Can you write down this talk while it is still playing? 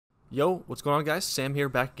Yo, what's going on, guys? Sam here,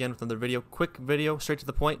 back again with another video. Quick video, straight to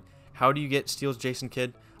the point. How do you get steals, Jason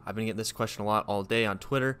Kidd? I've been getting this question a lot all day on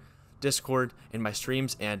Twitter, Discord, in my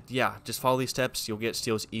streams, and yeah, just follow these steps. You'll get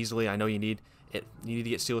steals easily. I know you need it. You need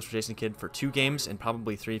to get steals for Jason Kidd for 2 games and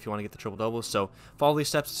probably 3 if you want to get the triple doubles. So follow these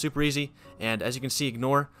steps. It's super easy. And as you can see,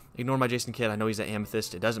 ignore my Jason Kidd. I know he's at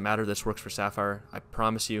Amethyst. It doesn't matter. This works for Sapphire. I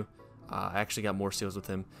promise you. I actually got more steals with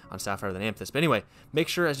him on Sapphire than Amethyst. But anyway, make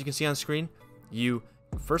sure, as you can see on screen, you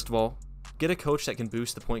first of all get a coach that can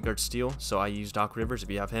boost the point guard steal. So I use Doc Rivers.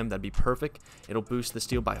 If you have him, that'd be perfect. It'll boost the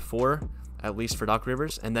steal by 4, at least for Doc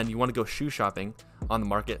Rivers. And then you want to go shoe shopping on the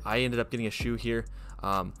market. I ended up getting a shoe here.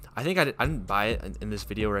 I think I didn't buy it in this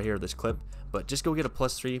video right here, this clip, but just go get a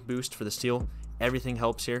 +3 boost for the steal. Everything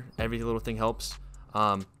helps here. Every little thing helps.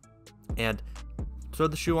 And throw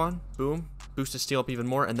the shoe on, boom, boost the steal up even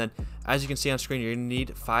more. And then, as you can see on screen, you're gonna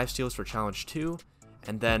need 5 steals for challenge 2.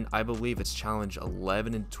 And then I believe it's challenge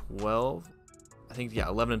 11 and 12. I think, yeah,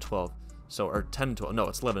 11 and 12. So, or 10 and 12. No,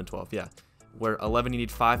 it's 11 and 12, yeah. Where 11 you need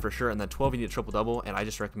 5 for sure, and then 12 you need a triple double. And I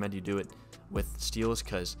just recommend you do it with steals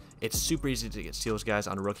because it's super easy to get steals, guys,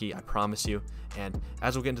 on a rookie, I promise you. And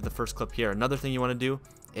as we'll get into the first clip here, another thing you want to do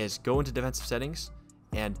is go into defensive settings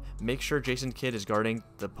and make sure Jason Kidd is guarding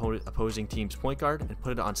the opposing team's point guard and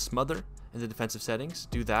put it on smother in the defensive settings.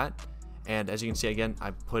 Do that. And as you can see, again,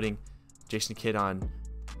 I'm putting Jason Kidd on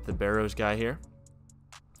the Barrows guy here,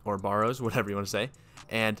 or Barrows, whatever you want to say.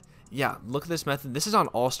 And yeah, look at this method. This is on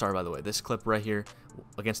All-Star, by the way, this clip right here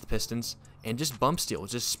against the Pistons. And just bump steal,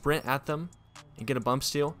 just sprint at them and get a bump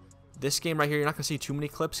steal. This game right here, you're not gonna see too many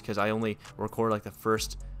clips because I only record like the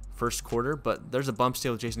first quarter, but there's a bump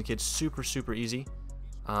steal with Jason Kidd, super easy.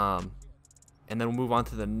 And then we'll move on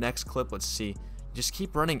to the next clip. Let's see. Just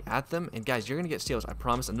keep running at them, and guys, you're gonna get steals, I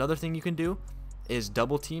promise. Another thing you can do is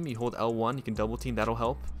double team. You hold L1, you can double team, that'll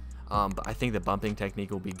help. But I think the bumping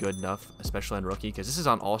technique will be good enough, especially on rookie, because this is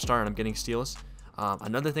on All-Star and I'm getting steals.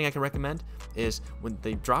 Another thing I can recommend is when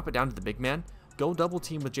they drop it down to the big man, go double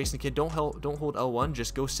team with Jason Kidd. Don't hold L1,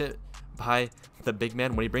 just go sit by the big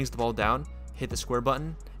man. When he brings the ball down, hit the square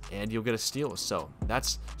button and you'll get a steal. So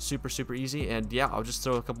that's super easy. And yeah, I'll just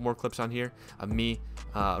throw a couple more clips on here of me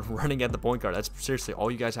running at the point guard. That's seriously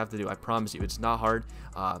all you guys have to do. I promise you, it's not hard.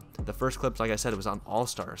 The first clip, like I said, it was on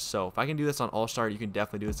All-Star. So if I can do this on All-Star, you can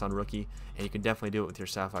definitely do this on rookie, and you can definitely do it with your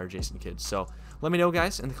Sapphire Jason Kidd. So let me know,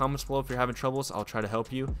 guys, in the comments below if you're having troubles. I'll try to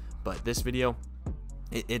help you. But this video,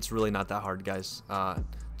 it's really not that hard, guys.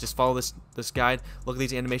 Just follow this guide. Look at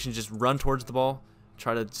these animations. Just run towards the ball.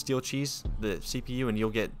 Try to steal cheese the CPU, and you'll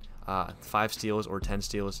get 5 steals or 10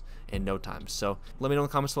 steals in no time. So let me know in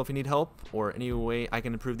the comments below if you need help or any way I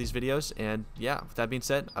can improve these videos. And yeah, with that being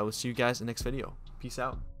said, I will see you guys in the next video. Peace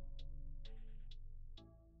out.